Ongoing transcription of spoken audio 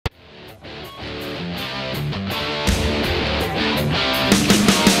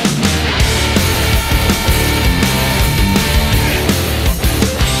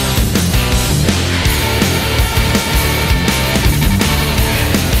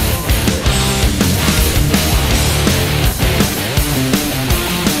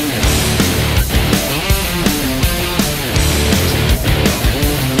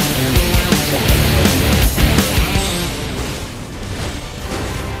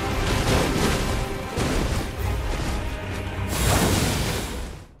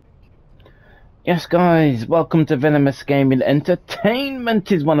Yes, guys, welcome to Venomous Gaming Entertainment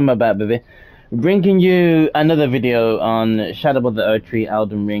is what I'm about, baby. Bringing you another video on Shadow of the Erdtree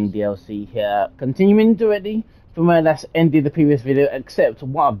Elden Ring DLC here. Continuing directly from where I last ended the previous video, except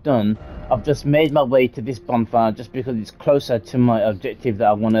what I've done, I've just made my way to this bonfire just because it's closer to my objective that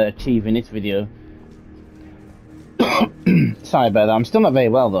I want to achieve in this video. Sorry about that, I'm still not very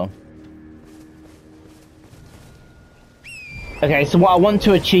well though. Okay, so what I want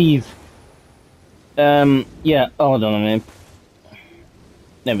to achieve... yeah, hold on a minute.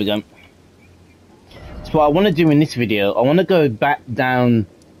 There we go. So what I want to do in this video, I want to go back down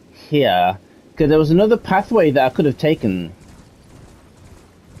here, because there was another pathway that I could have taken.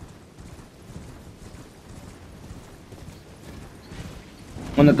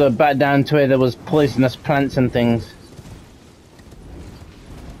 I want to go back down to where there was poisonous plants and things.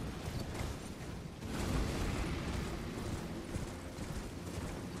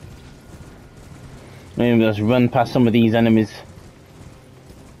 Maybe just run past some of these enemies.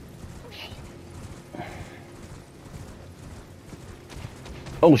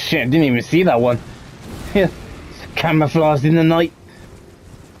 Oh shit, I didn't even see that one. It's camouflaged in the night.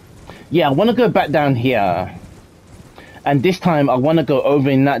 Yeah, I want to go back down here. And this time I want to go over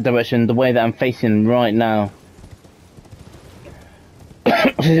in that direction, the way that I'm facing right now.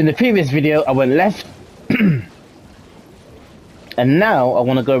 In the previous video I went left. And now I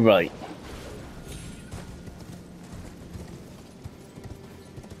want to go right.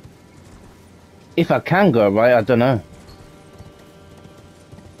 If I can go right, I don't know.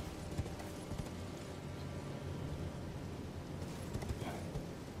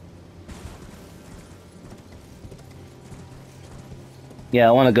 Yeah,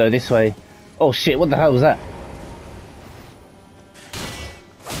 I want to go this way. Oh shit, what the hell was that?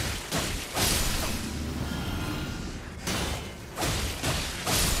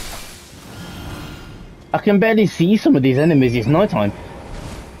 I can barely see some of these enemies, it's nighttime.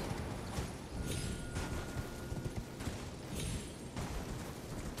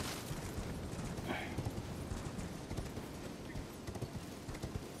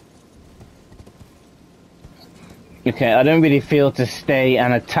 Okay, I don't really feel to stay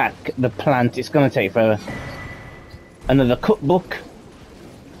and attack the plant. It's gonna take forever. Another cookbook.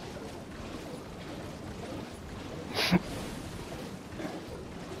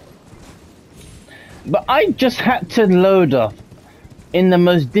 But I just had to load up in the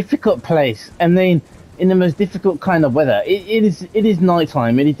most difficult place, and then in the most difficult kind of weather. It is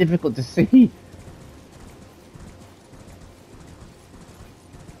nighttime. It is difficult to see.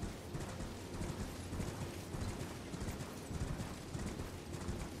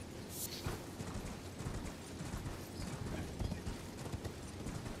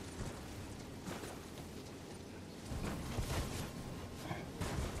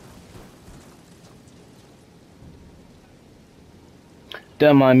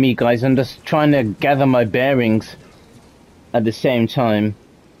 Don't mind me, guys, I'm just trying to gather my bearings at the same time.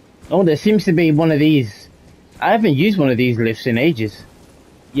 Oh, there seems to be one of these. I haven't used one of these lifts in ages.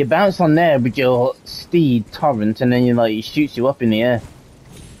 You bounce on there with your steed, Torrent, and then it shoots you up in the air.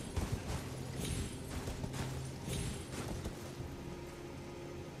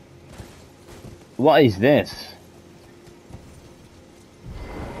 What is this?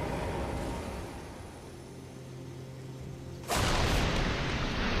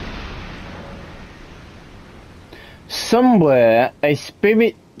 Somewhere, a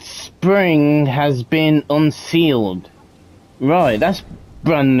spirit spring has been unsealed. Right, that's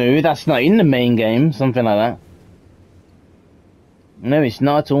brand new. That's not in the main game, something like that. No, it's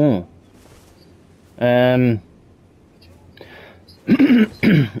not at all. I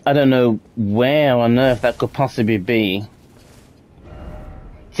don't know where on earth that could possibly be.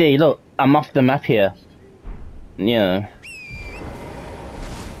 See, look, I'm off the map here. Yeah.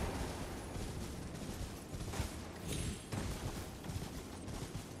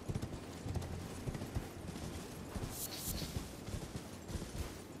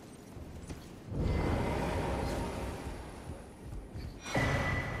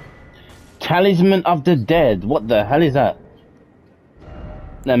 Talisman of the Dead. What the hell is that?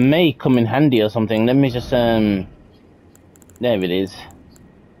 That may come in handy or something. Let me just there it is.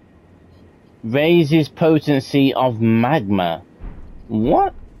 Raises potency of magma.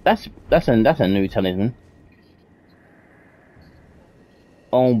 What? That's a new talisman.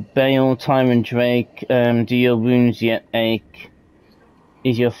 Oh, Bale, Tyrant Drake. Do your wounds yet ache?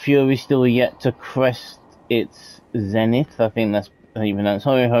 Is your fury still yet to crest its zenith? I think that's even that's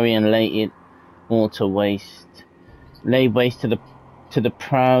hurry and lay it all to waste. Lay waste to the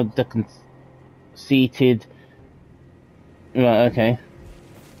proud, the conceited. Right, okay.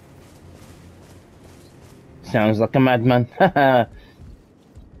 Sounds like a madman.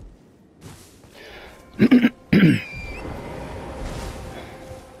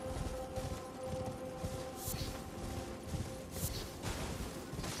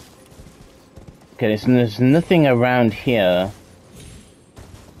 Okay, so there's nothing around here.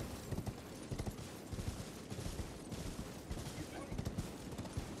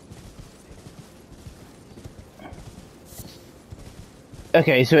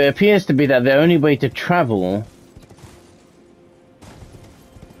 Okay, so it appears to be that the only way to travel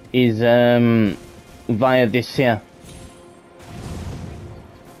is via this here.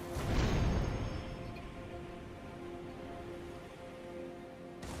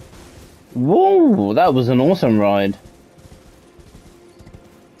 Whoa, that was an awesome ride.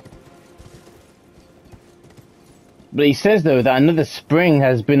 But he says though that another spring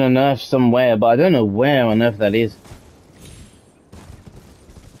has been unearthed somewhere, but I don't know where on earth that is.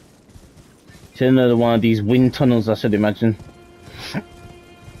 It's another one of these wind tunnels, I should imagine.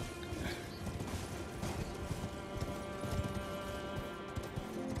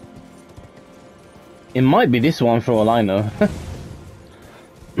 It might be this one for all I know.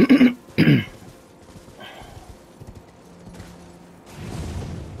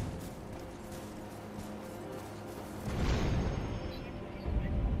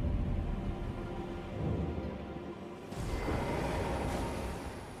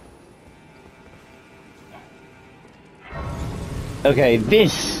 Okay,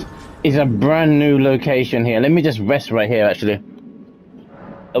 this is a brand new location here. Let me just rest right here, actually.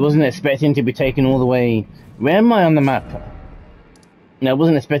 I wasn't expecting to be taken all the way... Where am I on the map? No, I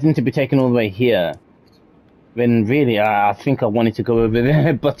wasn't expecting to be taken all the way here. When really, I think I wanted to go over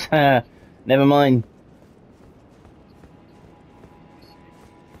there, but never mind.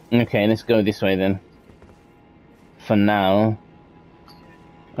 Okay, let's go this way then. For now.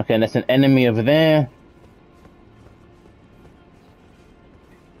 Okay, that's an enemy over there.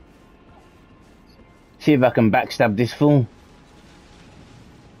 See if I can backstab this fool.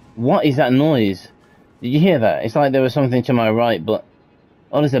 What is that noise? Did you hear that? It's like there was something to my right, but...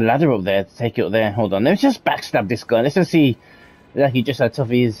 Oh, there's a ladder up there to take it up there. Hold on, let's just backstab this guy. Let's just see exactly just how tough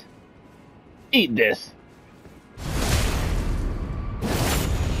he is. Eat this.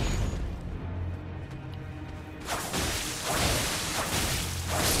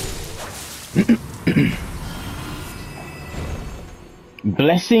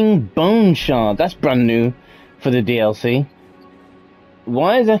 Blessing Bone Shard. That's brand new for the DLC.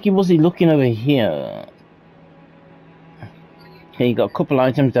 Why exactly was he looking over here? Okay, you got a couple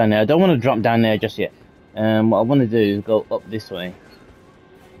items down there. I don't want to drop down there just yet. What I want to do is go up this way.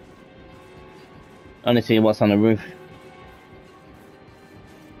 I want to see what's on the roof.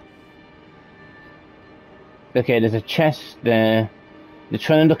 Okay, there's a chest there. They're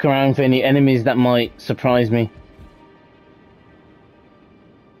trying to look around for any enemies that might surprise me.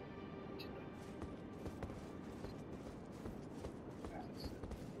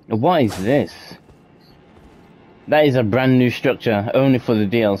 What is this? That is a brand new structure, only for the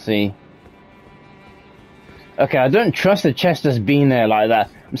DLC. Okay, I don't trust the chest that's been there like that.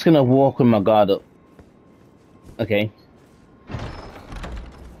 I'm just gonna walk with my guard up. Okay.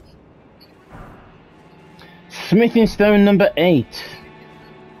 Smithing stone number 8.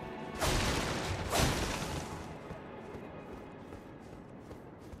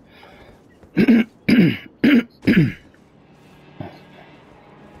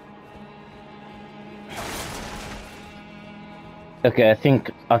 Okay, I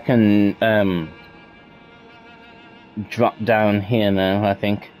think I can drop down here now, I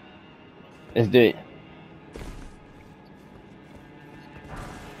think. Let's do it.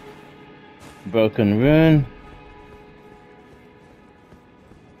 Broken rune.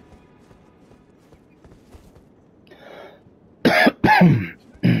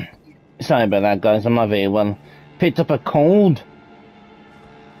 Sorry about that, guys, I'm not very well. Picked up a cold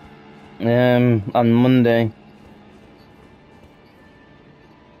on Monday.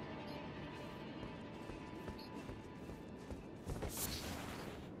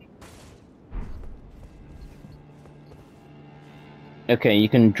 Okay, you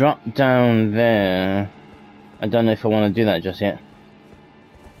can drop down there. I don't know if I want to do that just yet.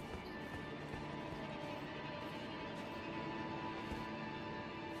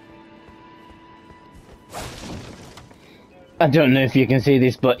 I don't know if you can see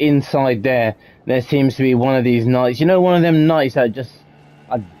this, but inside there seems to be one of these knights. You know, one of them knights that just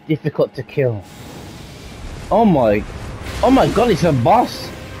are difficult to kill. Oh my god, it's a boss.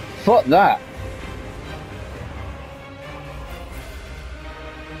 Fuck that.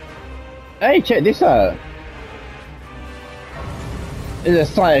 Hey, check this out. There's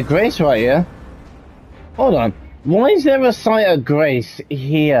a site of grace right here. Hold on. Why is there a site of grace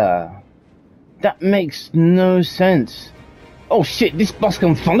here? That makes no sense. Oh shit, this boss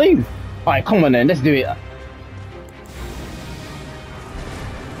can follow you. Alright, come on then, let's do it.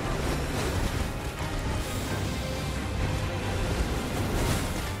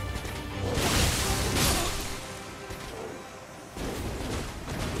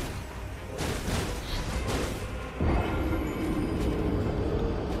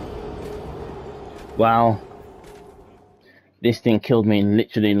 Wow. This thing killed me in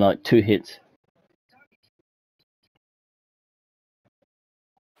literally like 2 hits.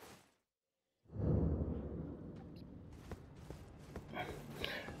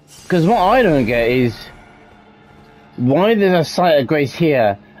 Because what I don't get is why there's a site of grace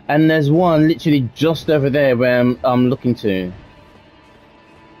here and there's one literally just over there where I'm looking to.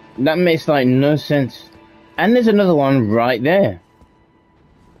 That makes like no sense. And there's another one right there.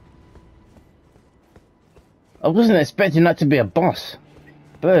 I wasn't expecting that to be a boss.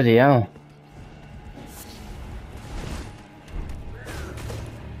 Bloody hell.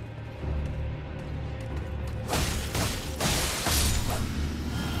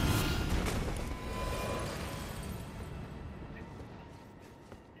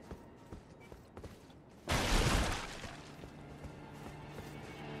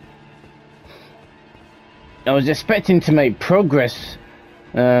 I was expecting to make progress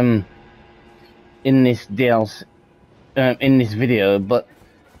in this DLC, in this video, but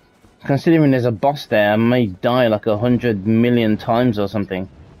considering there's a boss there, I may die like 100 million times or something.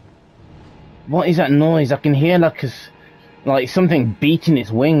 What is that noise? I can hear like something beating its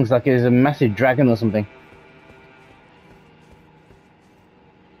wings, like there's a massive dragon or something.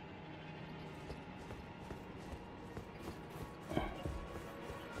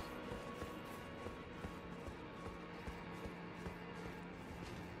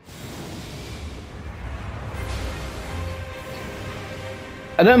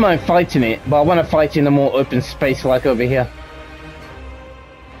 I don't mind fighting it, but I want to fight in a more open space like over here.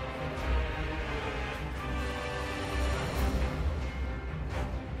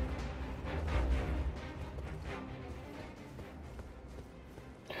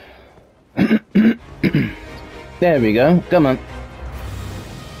 There we go, come on.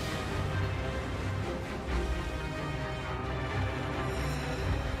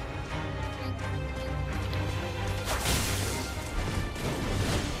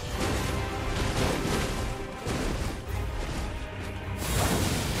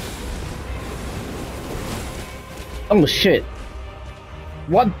 Oh shit.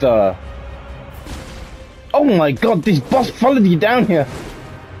 What the? Oh my god, this boss followed you down here.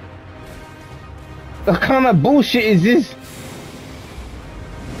 What kind of bullshit is this?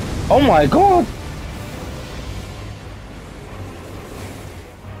 Oh my god.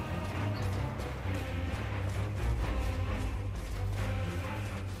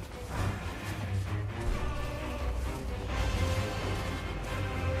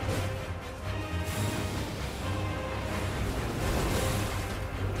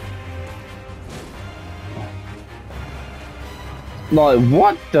 Like,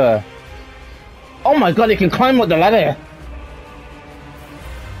 what the? Oh my god, he can climb up the ladder.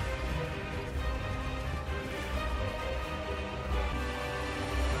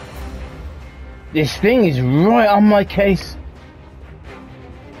 This thing is right on my case.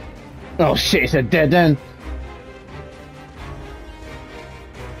 Oh shit, it's a dead end.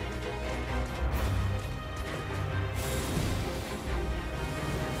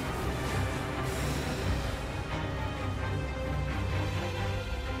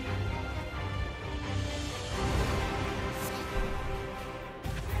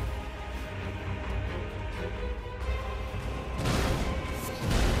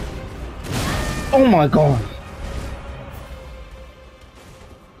 Oh my god.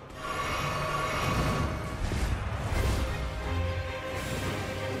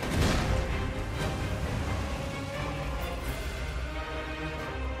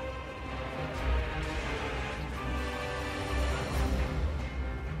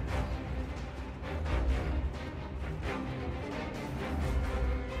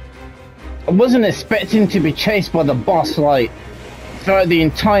 I wasn't expecting to be chased by the boss like throughout the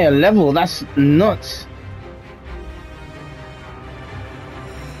entire level. That's nuts.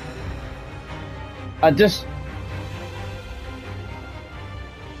 I'm just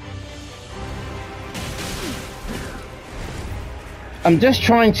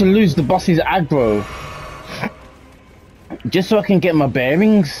trying to lose the boss's aggro just so I can get my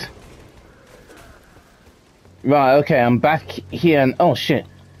bearings. Right, okay, I'm back here and oh shit.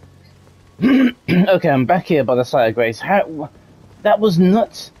 Okay, I'm back here by the site of grace. How? That was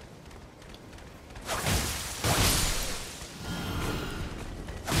nuts.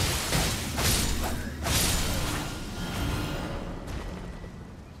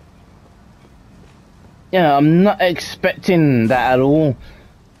 Yeah, I'm not expecting that at all.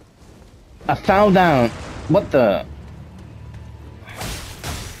 I fell down. What the?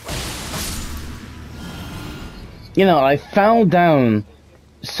 You know, I fell down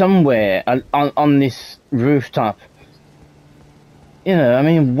somewhere on this rooftop. You know, I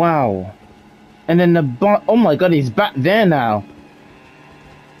mean, wow. And then oh my god, he's back there now.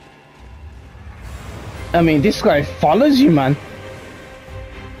 I mean, this guy follows you, man.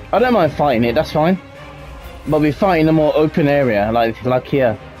 I don't mind fighting it, that's fine. But we fight in a more open area, like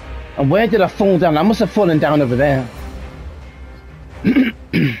here. And where did I fall down? I must have fallen down over there.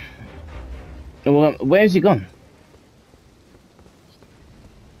 Well, where's he gone?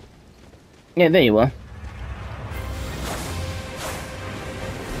 Yeah, there you are.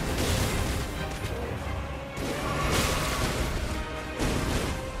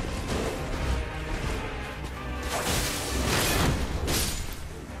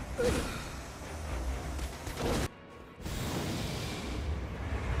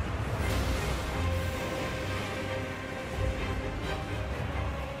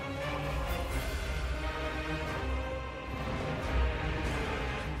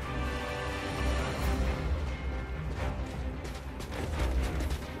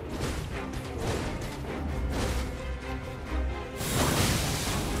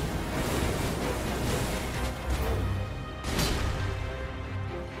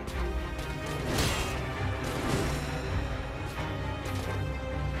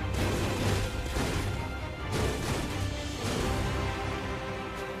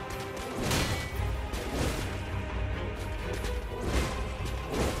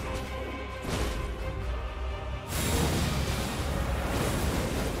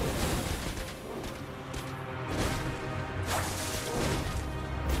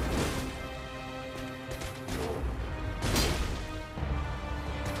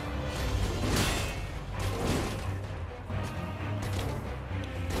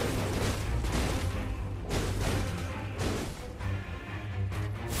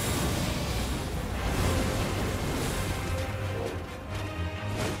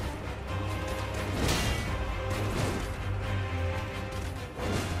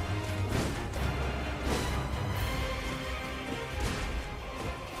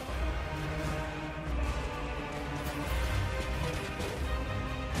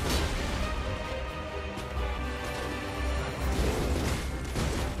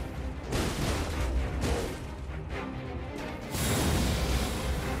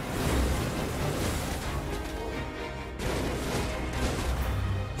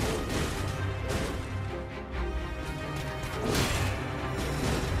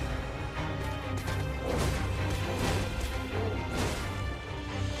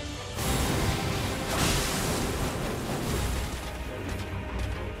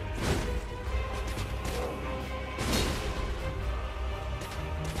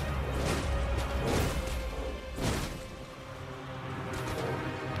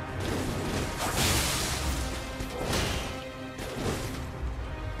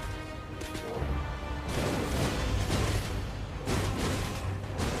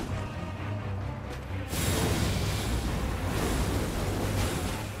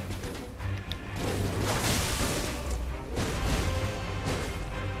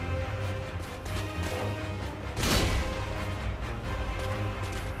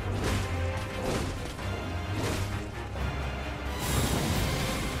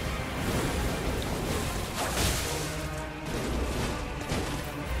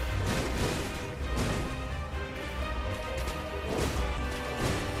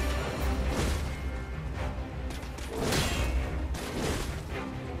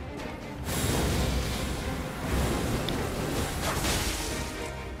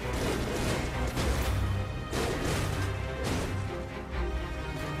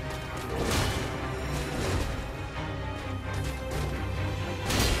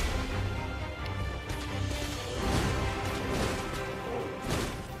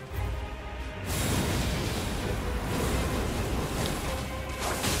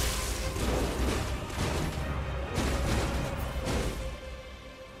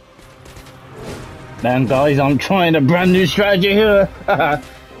 Man, guys, I'm trying a brand new strategy here. I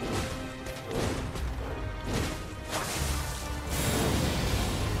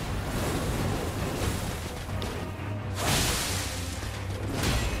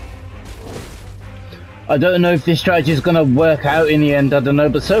don't know if this strategy is going to work out in the end, I don't know,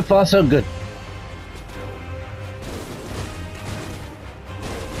 but so far so good.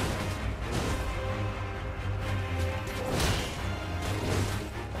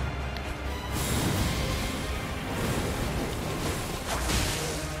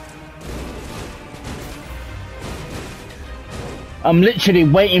 I'm literally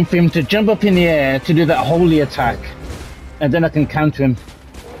waiting for him to jump up in the air to do that holy attack. And then I can counter him.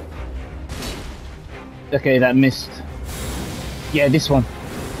 Okay, that missed. Yeah, this one.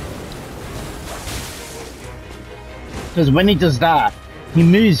 Because when he does that, he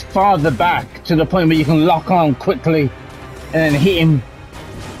moves farther back to the point where you can lock on quickly and then hit him.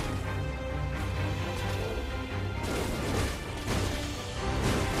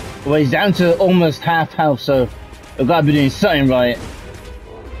 Well, he's down to almost half health, so I've got to be doing something right.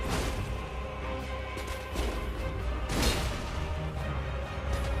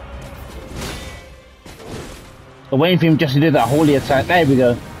 I'm waiting for him just to do that holy attack. There we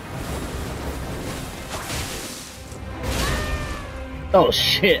go. Oh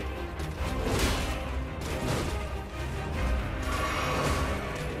shit.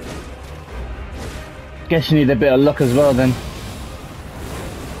 Guess you need a bit of luck as well then.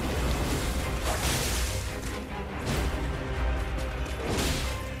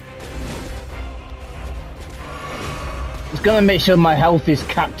 Just gonna make sure my health is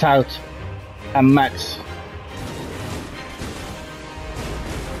capped out and max.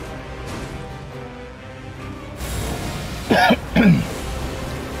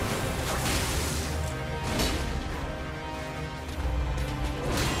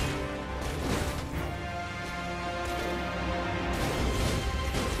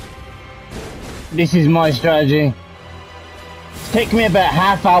 This is my strategy. It's taken me about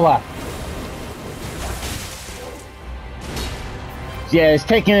half hour. Yeah, it's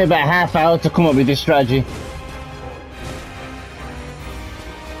taken me about half hour to come up with this strategy.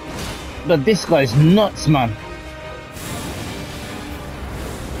 But this guy's nuts, man.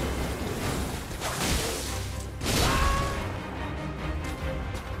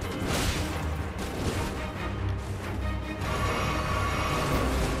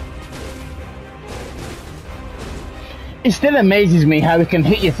 It still amazes me how he can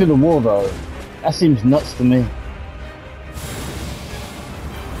hit you through the wall though. That seems nuts to me.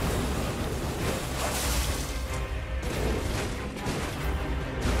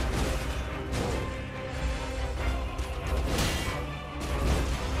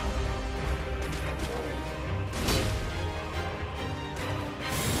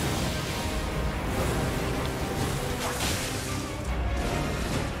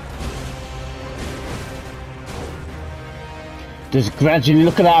 Just gradually,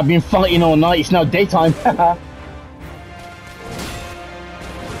 look at that, I've been fighting all night, it's now daytime.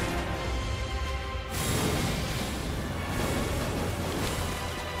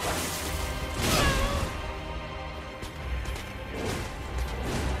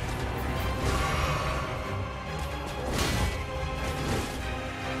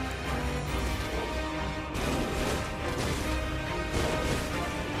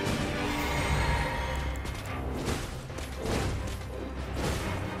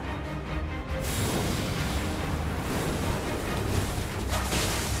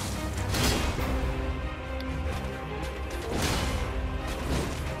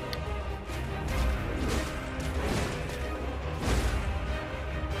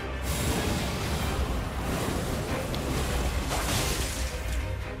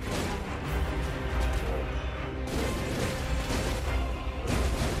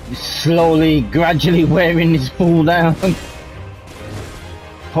 Slowly, gradually wearing this fool down.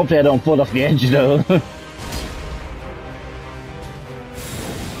 Hopefully I don't fall off the edge though.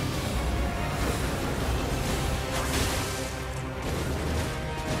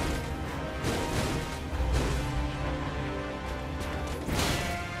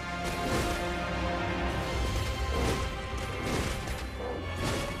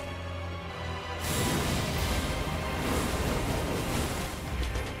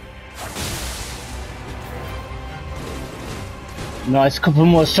 Nice, couple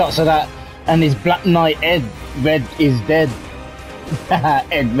more shots of that, and his Black Knight Ed Red is dead.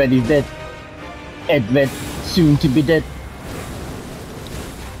 Ed Red is dead. Ed Red, soon to be dead.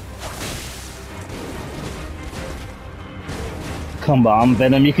 Come on,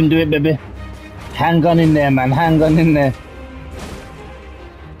 Venom, you can do it, baby. Hang on in there, man, hang on in there.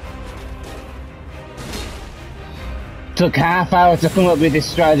 Took half hour to come up with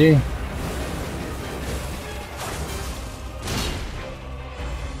this strategy.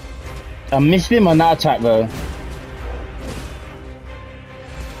 I missed him on that attack though.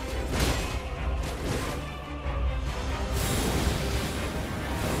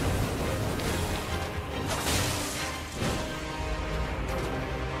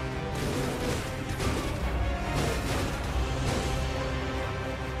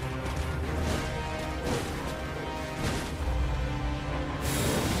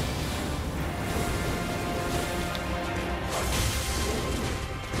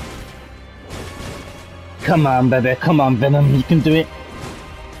 Come on, baby. Come on, Venom. You can do it.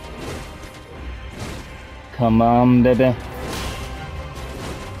 Come on, baby.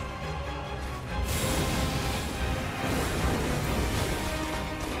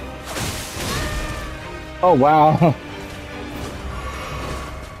 Oh, wow.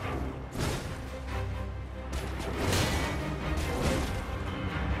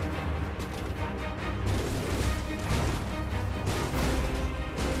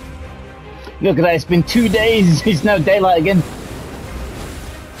 Look at that, it's been 2 days. It's now daylight again.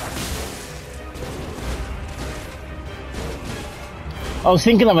 I was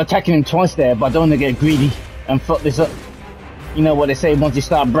thinking of attacking him twice there, but I don't want to get greedy and fuck this up. You know what they say, once you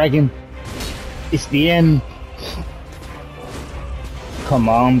start bragging, it's the end. Come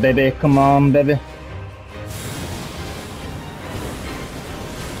on, baby. Come on, baby.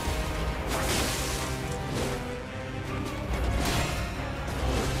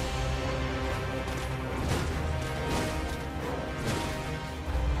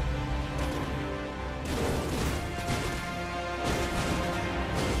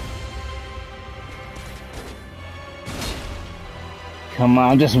 Come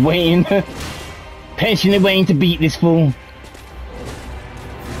on, I'm just waiting. Patiently waiting to beat this fool.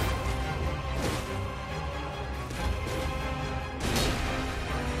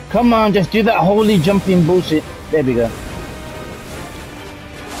 Come on, just do that holy jumping bullshit. There we go.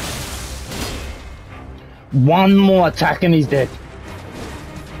 One more attack and he's dead.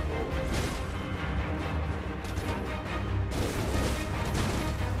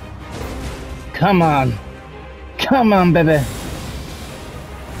 Come on. Come on, baby.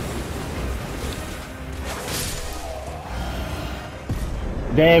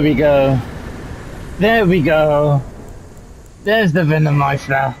 There we go. There we go. There's the Venom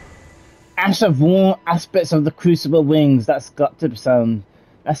Meister. Ash of War, aspects of the Crucible wings. That's got to sound.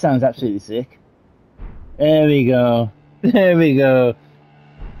 That sounds absolutely sick. There we go. There we go.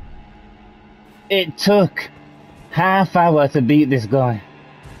 It took half hour to beat this guy.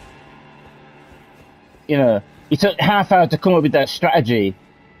 You know, it took half hour to come up with that strategy.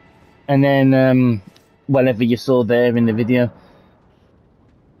 And then, whatever you saw there in the video.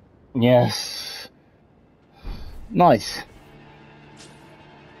 Yes. Nice.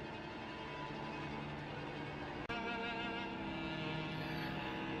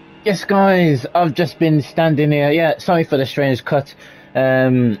 Yes, guys, I've just been standing here. Yeah, sorry for the strange cut.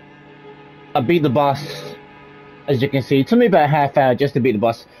 I beat the boss, as you can see. It took me about a half hour just to beat the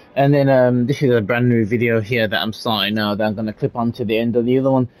boss. And then this is a brand new video here that I'm starting now that I'm going to clip on to the end of the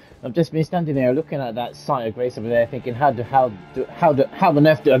other one. I've just been standing there looking at that site of grace over there, thinking how on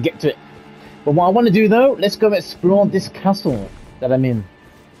earth do I get to it? But what I want to do though, let's go explore this castle that I'm in.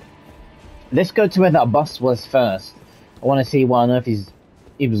 Let's go to where that boss was first. I want to see what on earth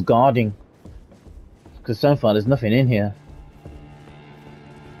he was guarding. Because so far there's nothing in here.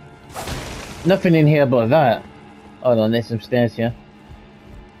 Nothing in here but that. Hold on, there's some stairs here.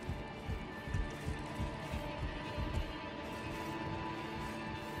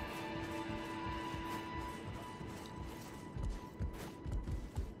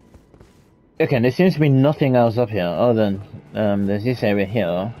 Okay, there seems to be nothing else up here other than there's this area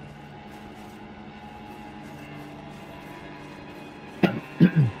here.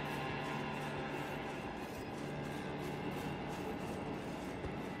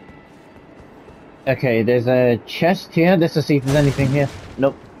 Okay, there's a chest here. Let's just see if there's anything here.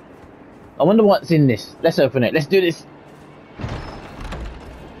 Nope. I wonder what's in this. Let's open it. Let's do this.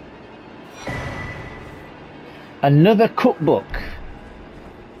 Another cookbook.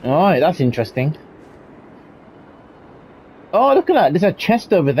 Alright, that's interesting. Oh, look at that. There's a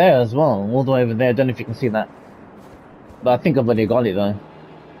chest over there as well. All the way over there. I don't know if you can see that. But I think I've already got it though.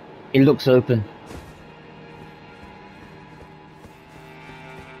 It looks open.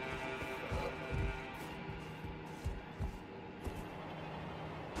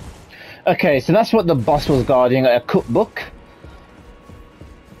 Okay, so that's what the boss was guarding, a cookbook.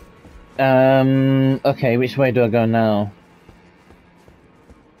 Okay, which way do I go now?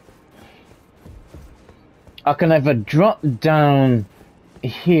 I can either drop down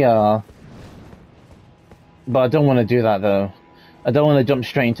here, but I don't want to do that though. I don't want to jump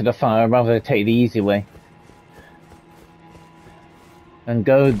straight into the fire, I'd rather take the easy way. And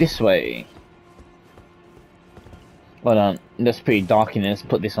go this way. Hold on, that's pretty dark in here, let's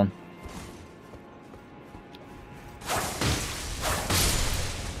put this on.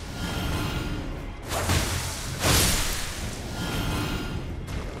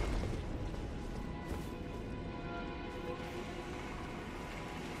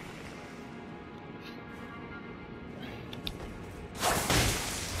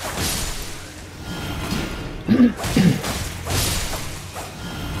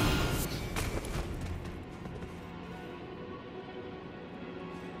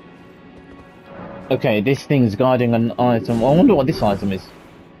 Okay, this thing's guarding an item. I wonder what this item is.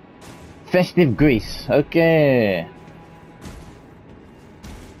 Festive grease. Okay.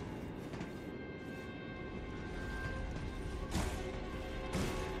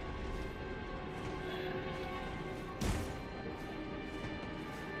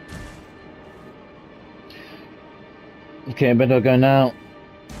 Okay, better go now.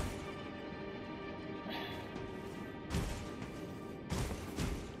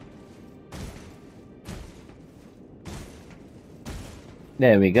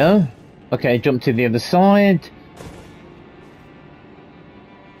 There we go. Okay, jump to the other side.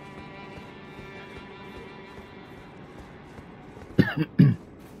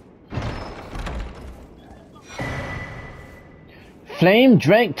 Flame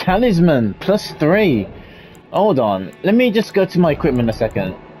Drake Talisman, +3. Hold on, let me just go to my equipment a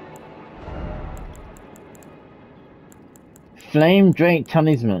second. Flame Drake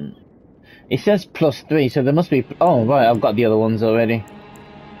Talisman. It says +3, so there must be... Oh, right, I've got the other ones already.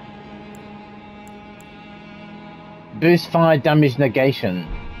 Boost fire damage negation.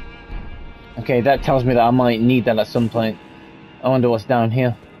 Okay, that tells me that I might need that at some point. I wonder what's down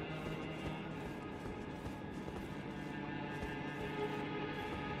here.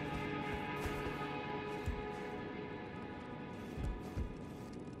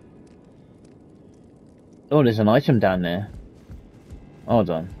 Oh, there's an item down there. Hold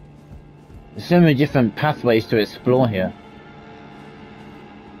on. There's so many different pathways to explore here.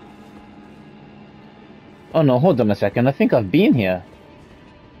 Oh no, hold on a second. I think I've been here.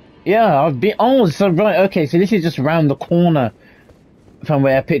 Yeah, I've been... Oh, so right, okay, so this is just round the corner from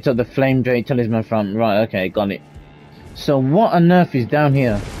where I picked up the Flame Drake Talisman from. Right, okay, got it. So what on earth is down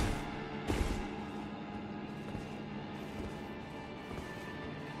here?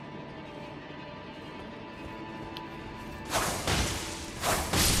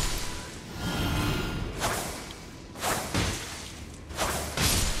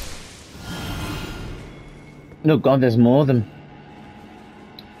 No, God, there's more of them.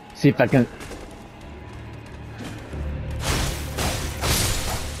 See if I can...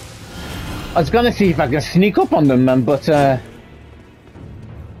 I was gonna see if I can sneak up on them, man, but their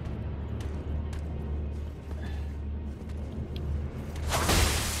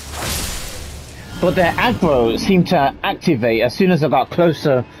aggro seemed to activate as soon as I got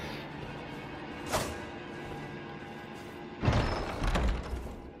closer.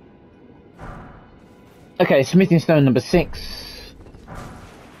 Okay, smithing stone number 6.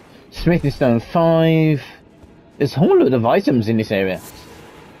 Smithing stone 5. There's a whole load of items in this area.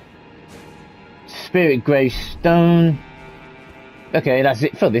 Spirit grave stone. Okay, that's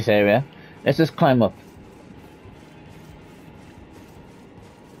it for this area. Let's just climb up.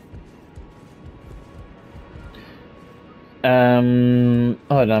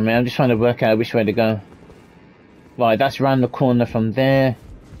 Hold on, man. I'm just trying to work out which way to go. Right, that's round the corner from there.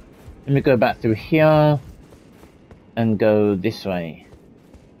 Let me go back through here and go this way.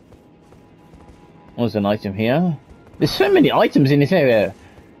 There's an item here. There's so many items in this area.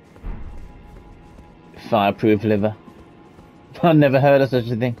 Fireproof liver. I've never heard of such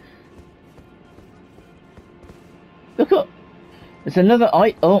a thing. Look up. There's another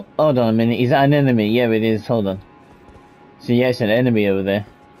oh, hold on a minute. Is that an enemy? Yeah, it is. Hold on. So yeah, it's an enemy over there.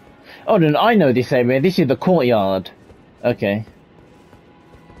 Oh, then I know this area. This is the courtyard. Okay.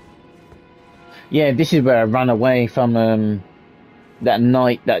 Yeah, this is where I ran away from that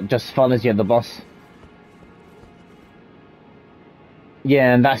knight that just follows you, the boss.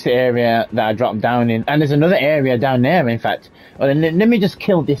 Yeah, and that's the area that I dropped down in. And there's another area down there, in fact. Well, then let me just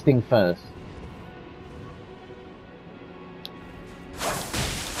kill this thing first.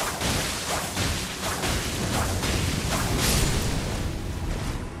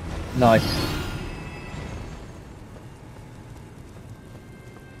 Nice.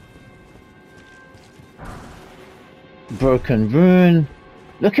 Broken rune.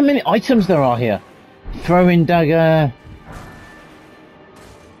 Look how many items there are here. Throwing dagger.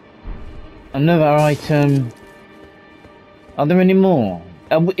 Another item. Are there any more?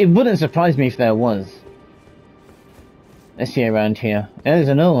 It wouldn't surprise me if there was. Let's see around here. Yeah, there's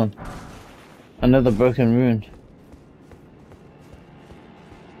another one. Another broken rune.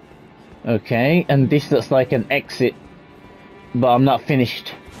 Okay, and this looks like an exit, but I'm not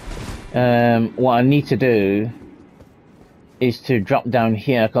finished. What I need to do is to drop down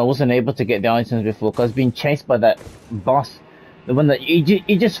here, because I wasn't able to get the items before, because I was being chased by that boss. The one that he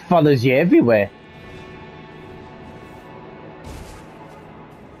just follows you everywhere.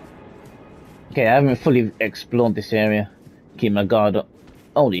 Okay, I haven't fully explored this area. Keep my guard up.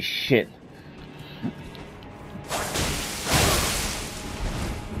 Holy shit.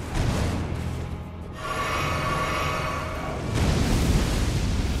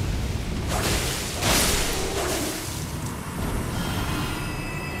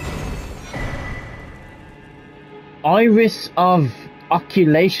 Iris of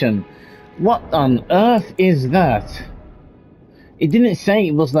Oculation. What on earth is that? It didn't say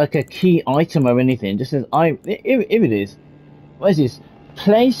it was like a key item or anything. It just says if it is. What is this?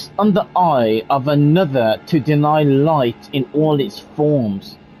 Placed on the eye of another to deny light in all its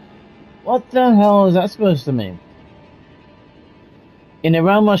forms. What the hell is that supposed to mean? In a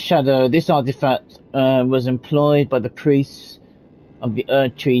realm of shadow, this artifact was employed by the priests of the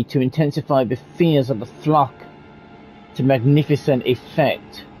Erdtree to intensify the fears of the flock to magnificent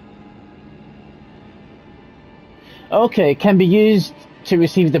effect. Okay, can be used to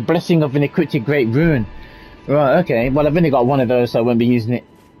receive the blessing of an encrypted great rune. Right, okay. Well, I've only got one of those, so I won't be using it.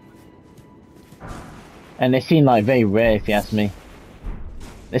 And they seem like very rare, if you ask me.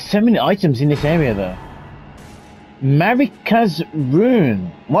 There's so many items in this area, though. Marika's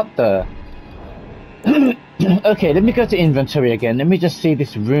rune. What the? Okay, let me go to inventory again. Let me just see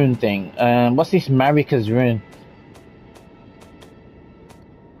this rune thing. What's this Marika's rune?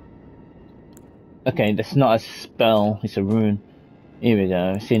 Okay, that's not a spell, it's a rune. Here we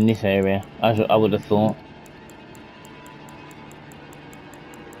go, it's in this area, I would have thought.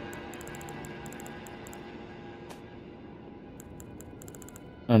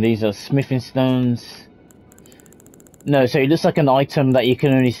 And these are smithing stones. No, so it looks like an item that you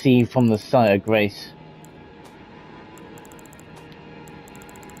can only see from the site of grace.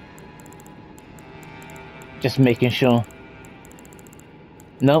 Just making sure.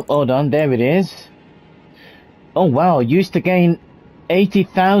 Nope, hold on, there it is. Oh wow, used to gain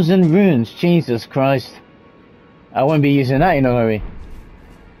 80,000 runes. Jesus Christ. I won't be using that in a hurry.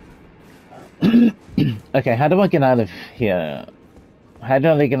 Okay, how do I get out of here? How do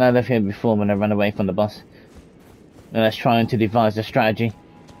I get out of here before when I ran away from the boss? And let's try to devise a strategy.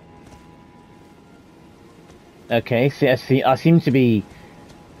 Okay, see, I seem to be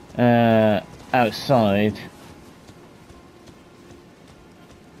outside.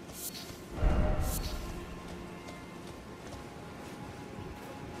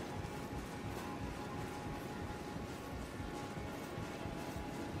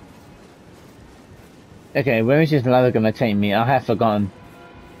 Okay, where is this ladder gonna take me? I have forgotten.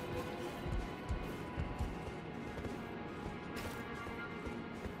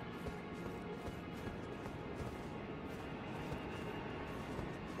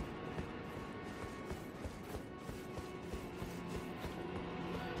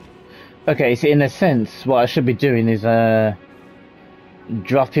 Okay, so in a sense, what I should be doing is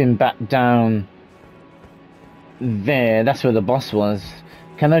dropping back down there. That's where the boss was.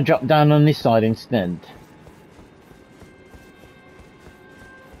 Can I drop down on this side instead?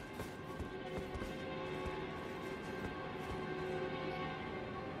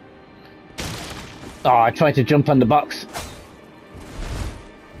 Oh, I tried to jump on the box.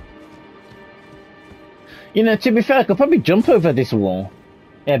 You know, to be fair, I could probably jump over this wall.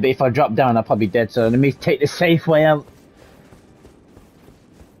 Yeah, but if I drop down, I'll probably be dead, so let me take the safe way out.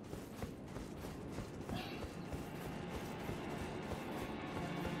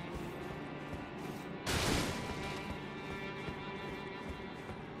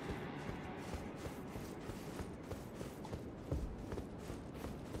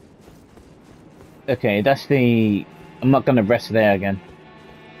 Okay, that's the... I'm not gonna rest there again.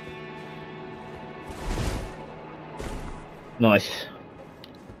 Nice.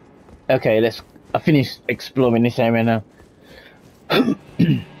 Okay, I finished exploring this area now.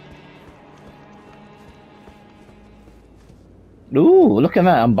 Ooh, look at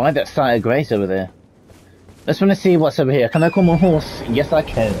that, I'm by that site of grace over there. Let's want to see what's over here. Can I call my horse? Yes, I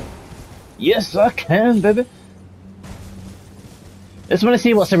can. Yes, I can, baby. Let's want to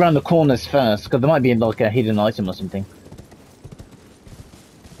see what's around the corners first, because there might be like a hidden item or something.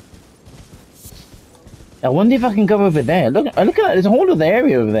 I wonder if I can go over there. Look at that, there's a whole other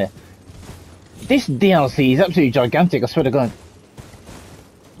area over there. This DLC is absolutely gigantic, I swear to God.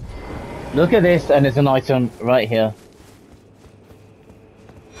 Look at this, and there's an item right here.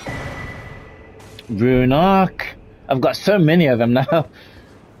 Rune Arc. I've got so many of them now.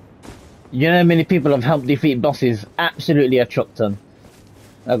 You know how many people have helped defeat bosses? Absolutely a truck ton.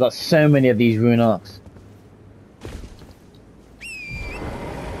 I've got so many of these Rune Arcs.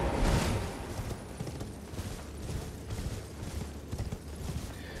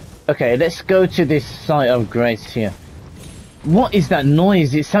 Okay, let's go to this site of grace here. What is that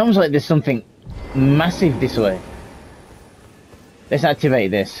noise? It sounds like there's something massive this way. Let's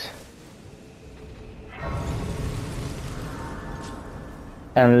activate this.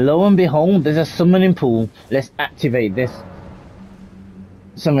 And lo and behold, there's a summoning pool. Let's activate this.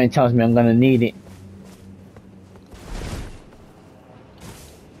 Something tells me I'm gonna need it.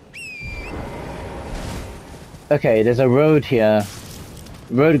 Okay, there's a road here.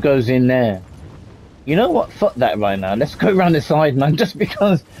 Road goes in there. You know what? Fuck that right now. Let's go around the side, man. Just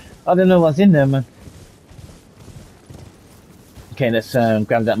because I don't know what's in there, man. Okay, let's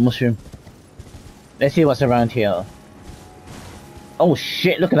grab that mushroom. Let's see what's around here. Oh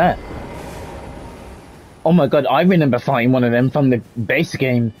shit, look at that. Oh my god, I remember fighting one of them from the base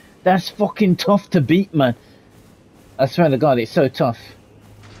game. That's fucking tough to beat, man. I swear to god, it's so tough.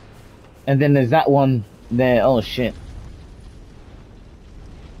 And then there's that one there. Oh shit.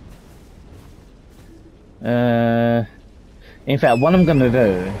 In fact, what I'm gonna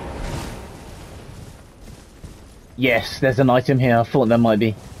do... Yes, there's an item here. I thought there might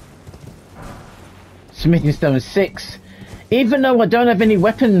be. Smithing stone 6. Even though I don't have any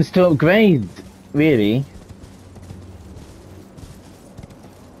weapons to upgrade, really.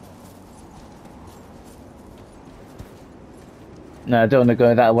 No, I don't want to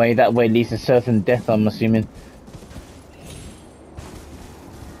go that way. That way leads to certain death, I'm assuming.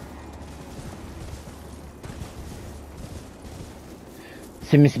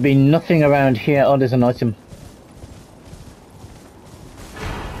 Seems to be nothing around here. Oh, there's an item.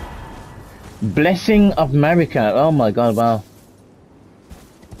 Blessing of Marika. Oh my god, wow.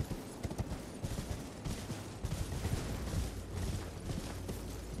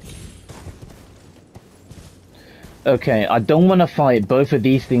 Okay, I don't want to fight both of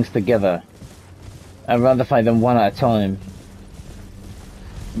these things together. I'd rather fight them one at a time.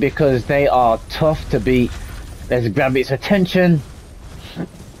 Because they are tough to beat. Let's grab its attention.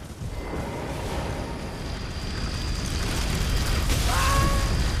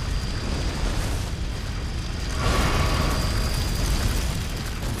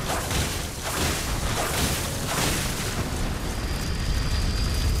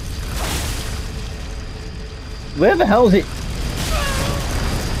 Where the hell is it?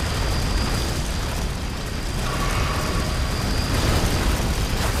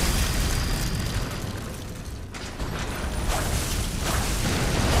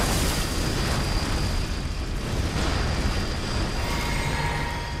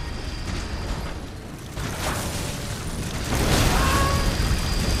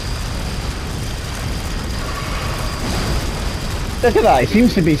 Look at that, it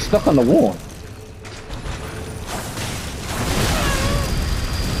seems to be stuck on the wall.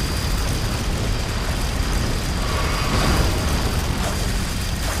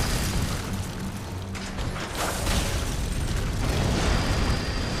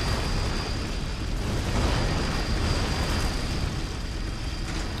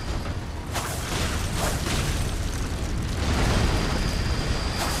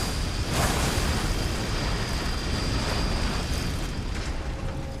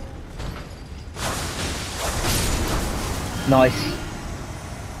 Nice.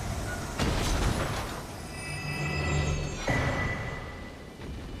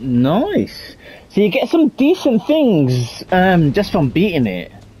 Nice. So you get some decent things just from beating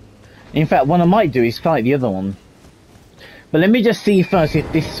it. In fact, what I might do is fight the other one. But let me just see first if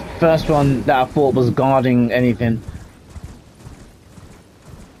this first one that I thought was guarding anything.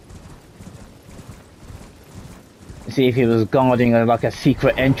 See if he was guarding like a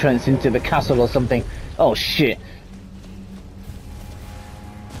secret entrance into the castle or something. Oh shit.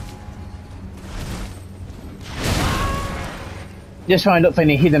 Just try and look for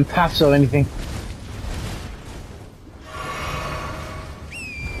any hidden paths or anything.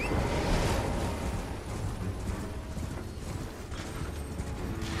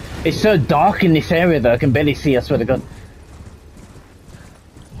 It's so dark in this area though, I can barely see, I swear to god.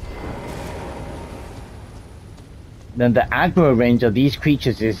 Then the aggro range of these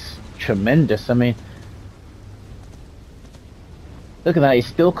creatures is tremendous, I mean. Look at that, he's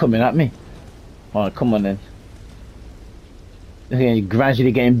still coming at me. Alright, come on then. Okay,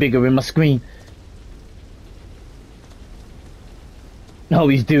 gradually getting bigger in my screen. Oh,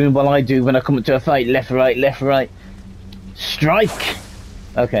 he's doing what I do when I come to a fight. Left, right, left, right. Strike!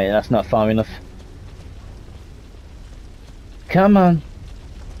 Okay, that's not far enough. Come on.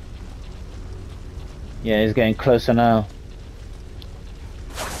 Yeah, he's getting closer now.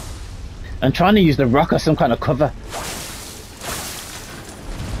 I'm trying to use the rock as some kind of cover.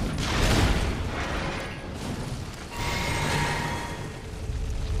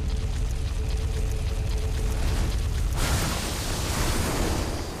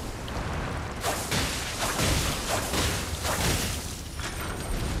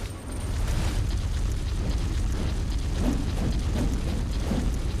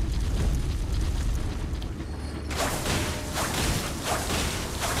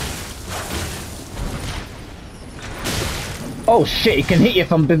 Oh shit, it can hit you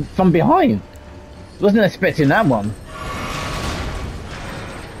from behind. Wasn't expecting that one.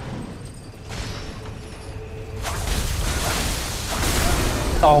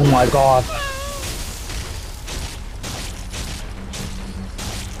 Oh my god.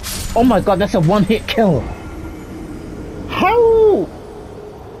 Oh my god, that's a one-hit kill.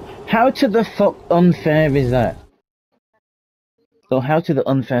 How to the fuck unfair is that? So how to the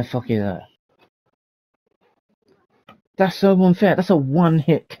unfair fuck is that? That's so unfair. That's a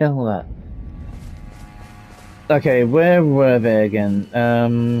one-hit kill, that. Okay, where were they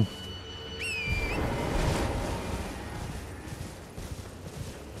again?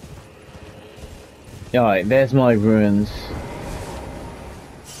 Alright, there's my ruins.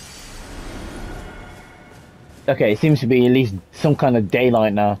 Okay, it seems to be at least some kind of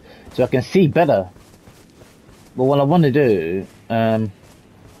daylight now, so I can see better. But what I want to do, I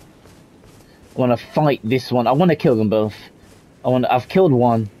want to fight this one. I want to kill them both. I've killed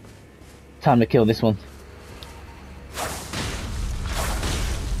one. Time to kill this one.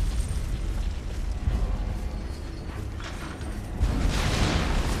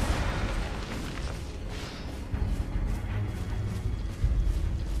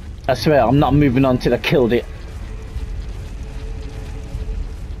 I swear, I'm not moving on till I killed it.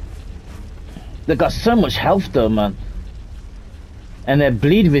 They got so much health though, man. And their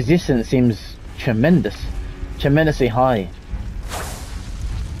bleed resistance seems tremendous. Tremendously high.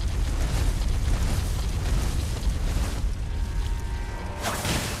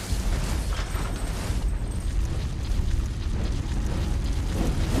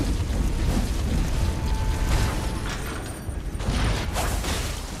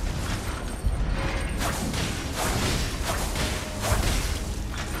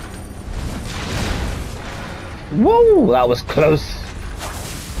 Whoa, that was close.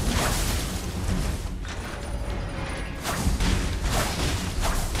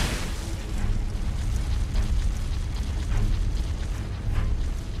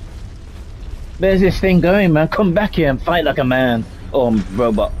 Where's this thing going, man? Come back here and fight like a man. Oh,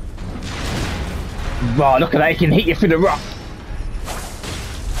 robot. Wow, look at that, he can hit you through the rock.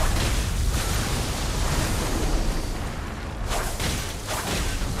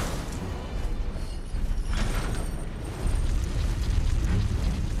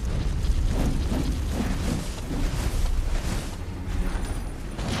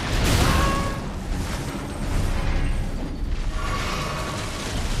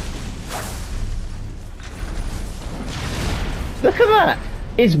 Look at that!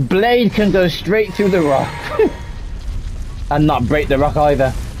 His blade can go straight through the rock. And not break the rock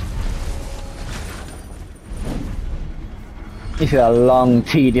either. This is a long,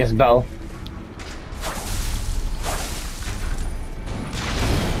 tedious battle.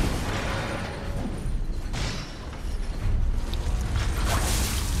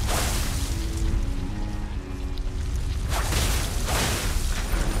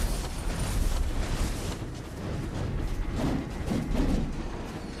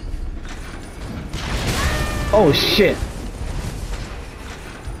 Oh shit!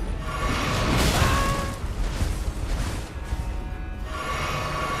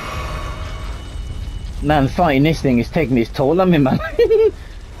 Man, fighting this thing is taking its toll on me, man.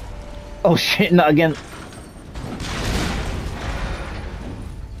 Oh shit, not again.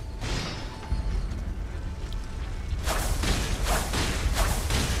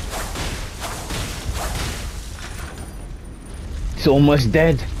 It's almost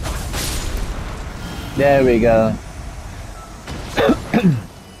dead. There we go.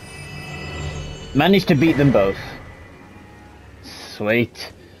 Managed to beat them both.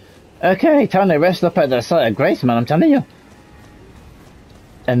 Sweet. Okay, time to rest up at the site of grace, man, I'm telling you.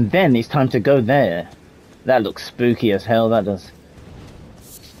 And then it's time to go there. That looks spooky as hell, that does.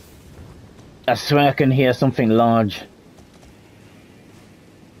 I swear I can hear something large.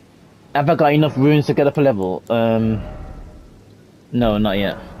 Have I got enough runes to get up a level? No, not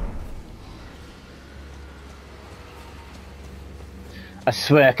yet. I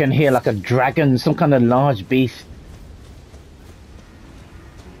swear I can hear like a dragon, some kind of large beast.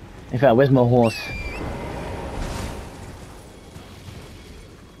 In fact, where's my horse?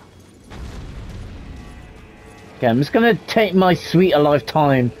 Okay, I'm just gonna take my sweet alive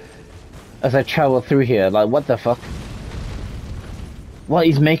time as I travel through here. Like, what the fuck? What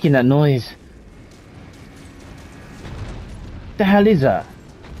is making that noise? The hell is that?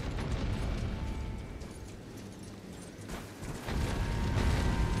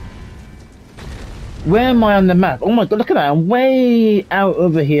 Where am I on the map? Oh my god, look at that, I'm way out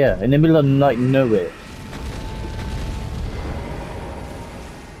over here, in the middle of like nowhere.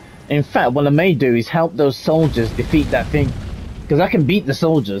 In fact, what I may do is help those soldiers defeat that thing. Because I can beat the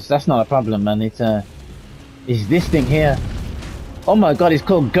soldiers. That's not a problem, man. It's this thing here. Oh my god, it's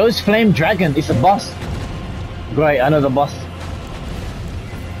called Ghost Flame Dragon. It's a boss. Great, I know the boss.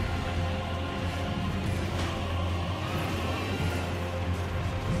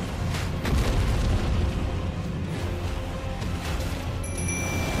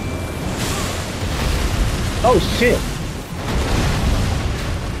 Oh shit.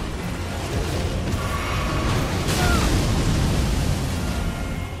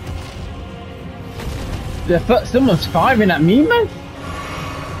 Someone's firing at me, man.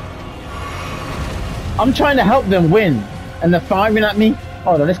 I'm trying to help them win, and they're firing at me.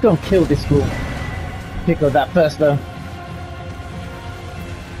 Hold on, let's go and kill this fool. Pick up that first, though.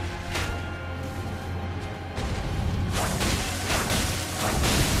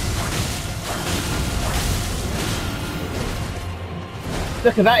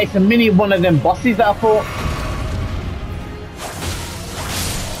 Look at that, it's a mini one of them bosses that I fought.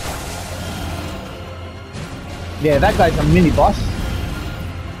 Yeah, that guy's a mini boss.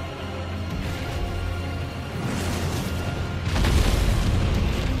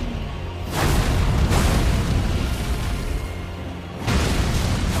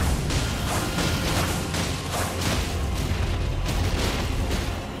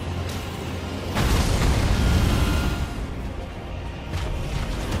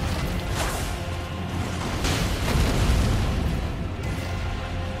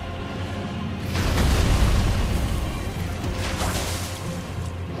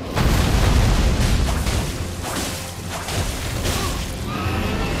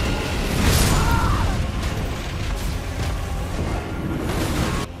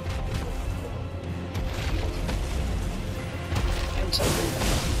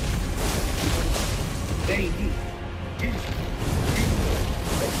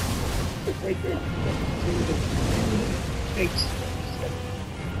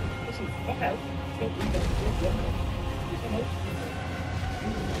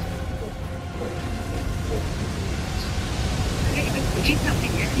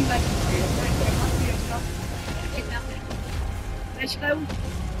 Let's go.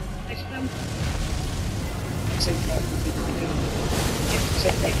 Let's go.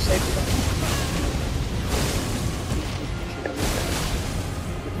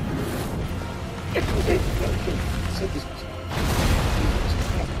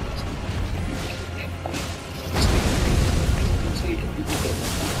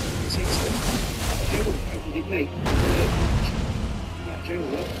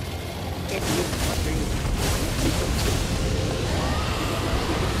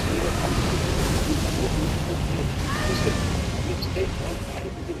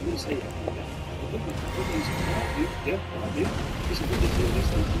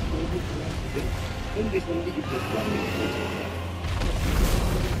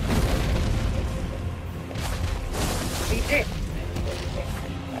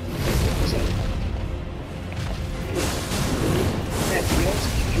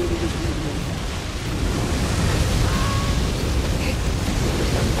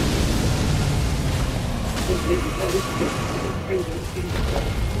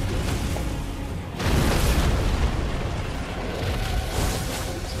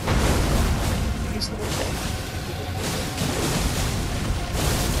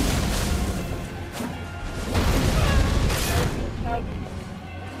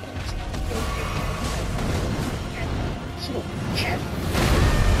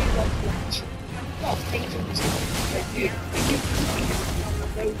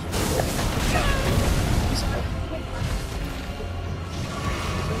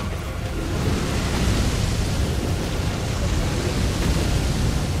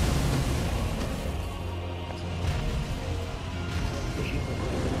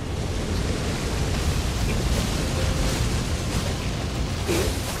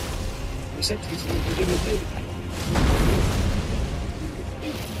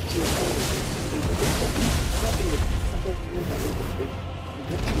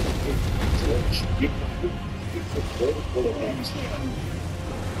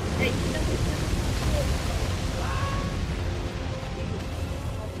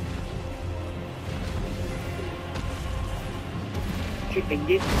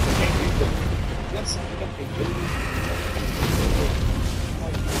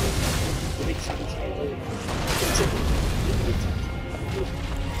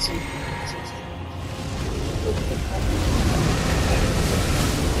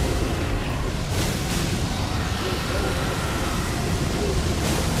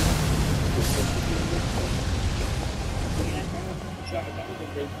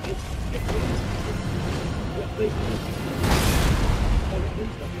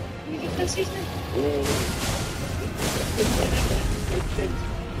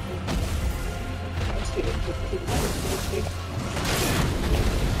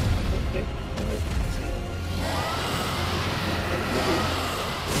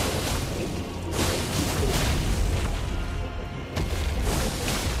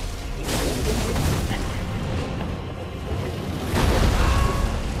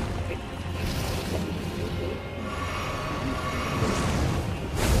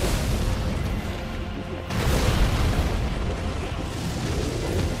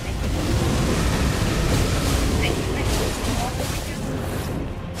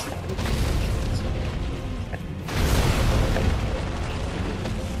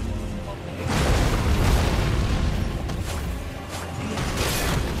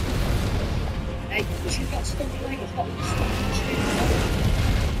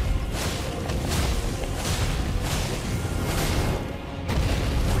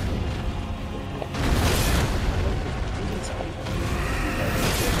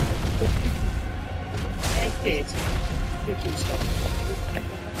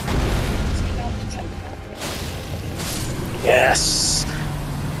 Yes,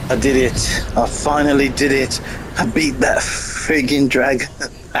 I did it. I finally did it. I beat that friggin' dragon.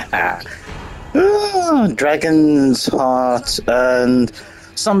 Dragon's heart and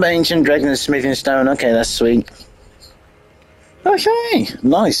some ancient dragon smithing stone. Okay, that's sweet. Okay,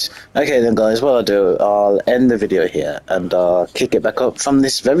 nice. Okay then guys, what I'll do, I'll end the video here and I'll kick it back up from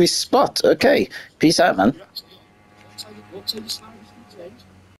this very spot. Okay, peace out, man.